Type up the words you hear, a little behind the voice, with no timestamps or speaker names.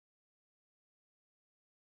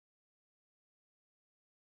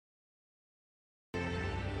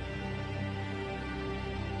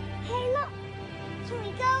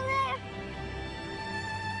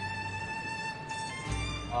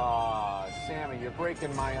Aw, Sammy, you're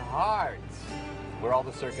breaking my heart. We're all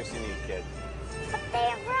the circus you need, kid. But they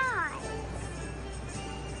arrived.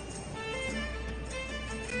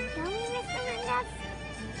 Don't we, Mr. Mendez?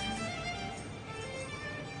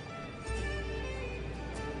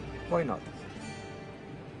 Why not?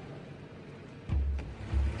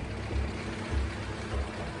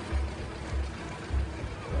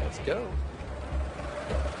 Let's go.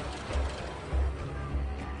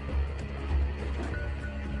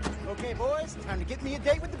 Okay, boys, time to get me a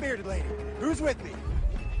date with the bearded lady. Who's with me?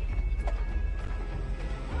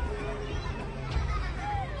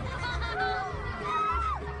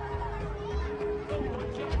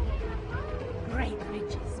 Great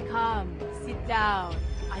riches, come, sit down.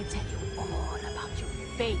 I tell you all about your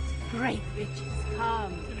fate. Great riches,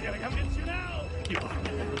 come. I gotta come get you now. Keep on.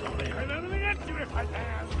 I'm gonna get you if I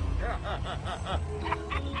can.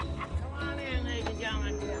 Come on in, ladies and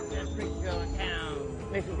gentlemen. Best freak show in town.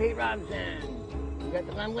 Mr. Pete Robinson. You got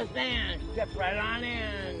the limbless dance. Step right on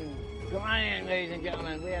in. Come on in, ladies and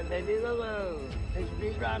gentlemen. We have Lady Lulu. Mr.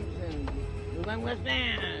 Pete Robinson. The limbless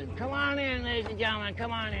dance. Come on in, ladies and gentlemen.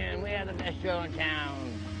 Come on in. We have the best show in town.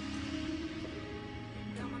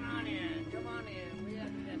 Come on in. Come on in. We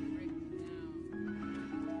have the best freak in town.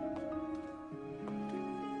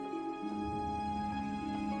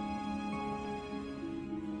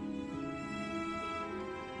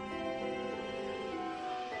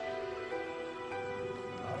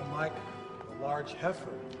 Mike, a large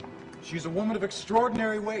heifer. She's a woman of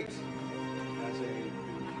extraordinary weight. Has a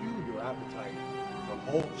peculiar appetite for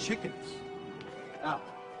whole chickens. Now,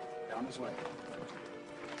 down this way.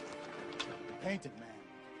 The painted man.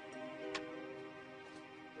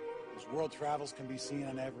 His world travels can be seen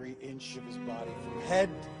on every inch of his body, from head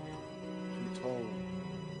to toe.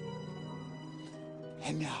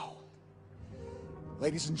 And now,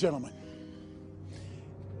 ladies and gentlemen,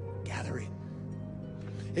 gather in.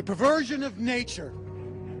 A perversion of nature.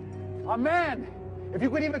 A man, if you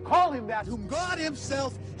could even call him that, whom God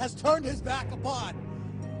himself has turned his back upon.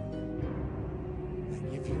 I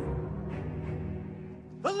give you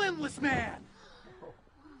the limbless man.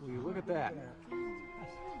 Will you look at that?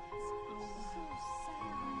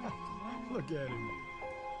 Look at him.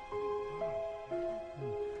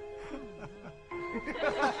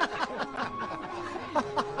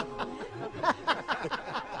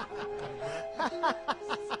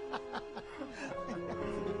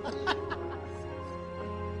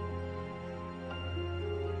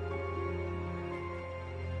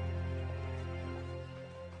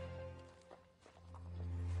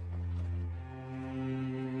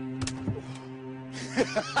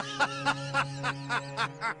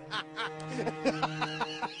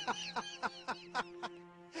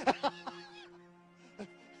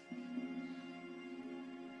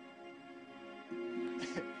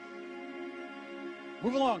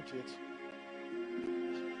 Move along, kids.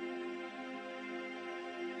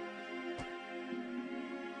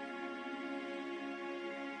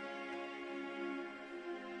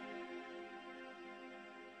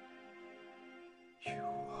 You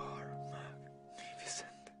are magnificent.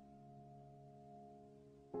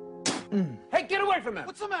 Hey, get away from him!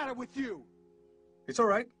 What's the matter with you? It's all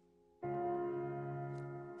right.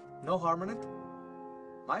 No harm in it.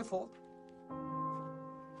 My fault.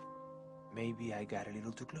 Maybe I got a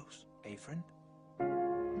little too close, eh, friend? Have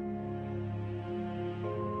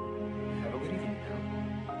a good evening now.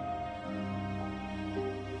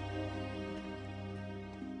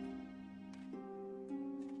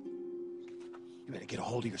 You better get a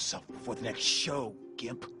hold of yourself before the next show,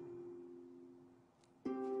 gimp.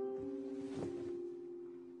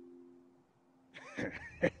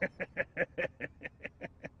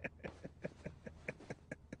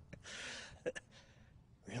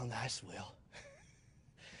 Real nice, Will.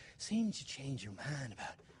 Seems you changed your mind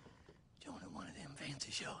about joining one of them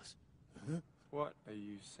fancy shows. Huh? What are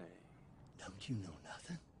you saying? Don't you know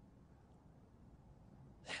nothing?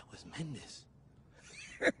 That was Mendes.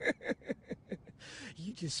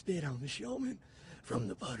 You just spit on the showman from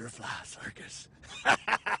the Butterfly Circus.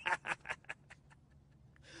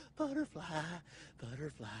 Butterfly,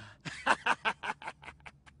 butterfly.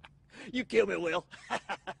 You kill me, Will.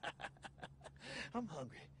 I'm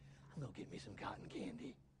hungry. I'm gonna get me some cotton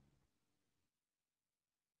candy.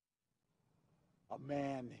 A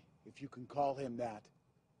man, if you can call him that,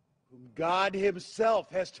 whom God himself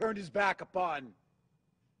has turned his back upon.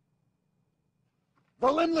 The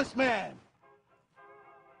limbless man.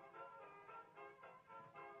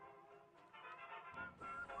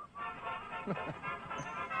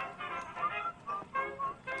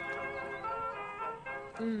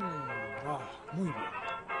 Muy bien.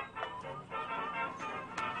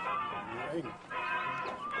 exciting.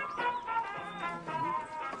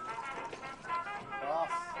 Boss.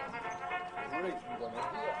 Great.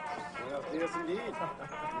 Buenos dias indeed.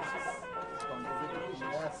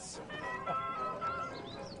 Yes.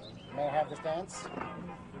 May I have this dance?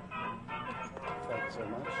 Thank you so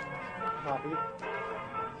much. Copy.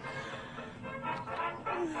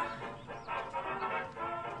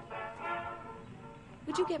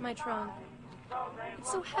 Would you get my trunk?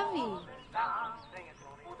 It's so heavy.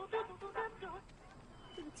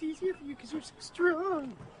 It's easier for you because you're so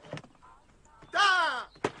strong. Ah!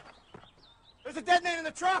 There's a dead man in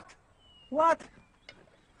the truck! What?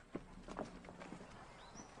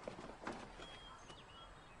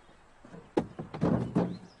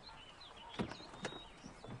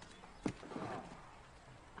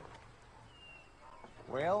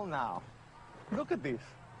 Well, now, Look at this.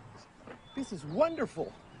 This is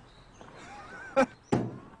wonderful. come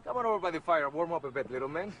on over by the fire. Warm up a bit, little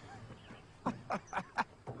man.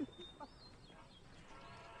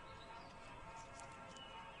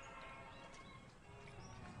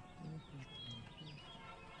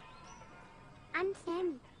 I'm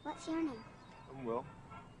Sammy. What's your name? I'm Will.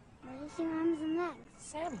 What is your arms and legs?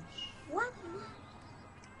 Sammy. What?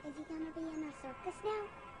 Is he gonna be in a circus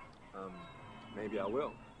now? Maybe I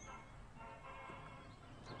will.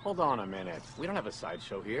 Hold on a minute. We don't have a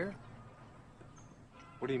sideshow here.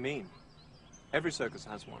 What do you mean? Every circus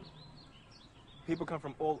has one. People come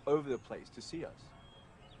from all over the place to see us.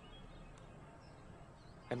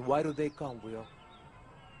 And why do they come, Will?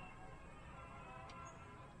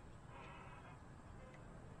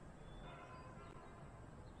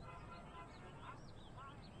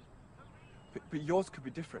 But yours could be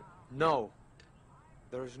different. No.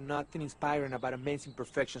 There's nothing inspiring about amazing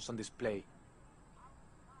perfections on display.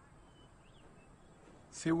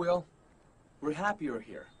 See, Will? We're happy you're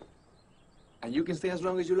here. And you can stay as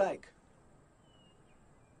long as you like.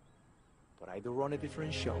 But I do run a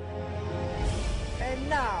different show. And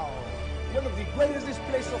now, one of the greatest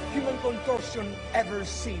displays of human contortion ever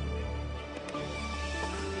seen.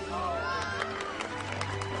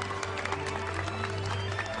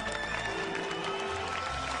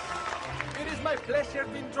 It is my pleasure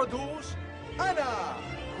to introduce Anna,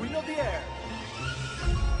 Queen of the Air.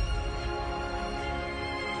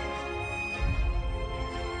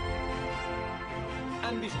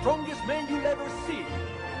 And the strongest man you'll ever see.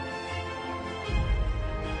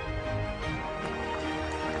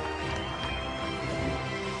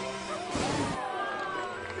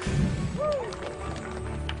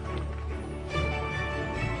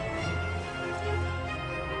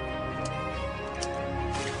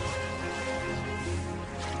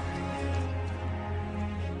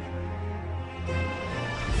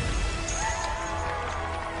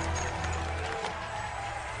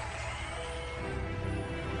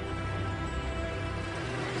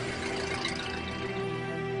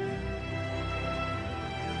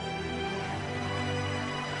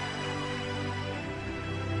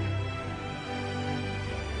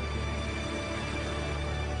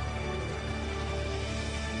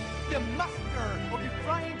 The master of the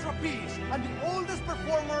flying trapeze and the oldest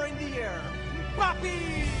performer in the air, Papi!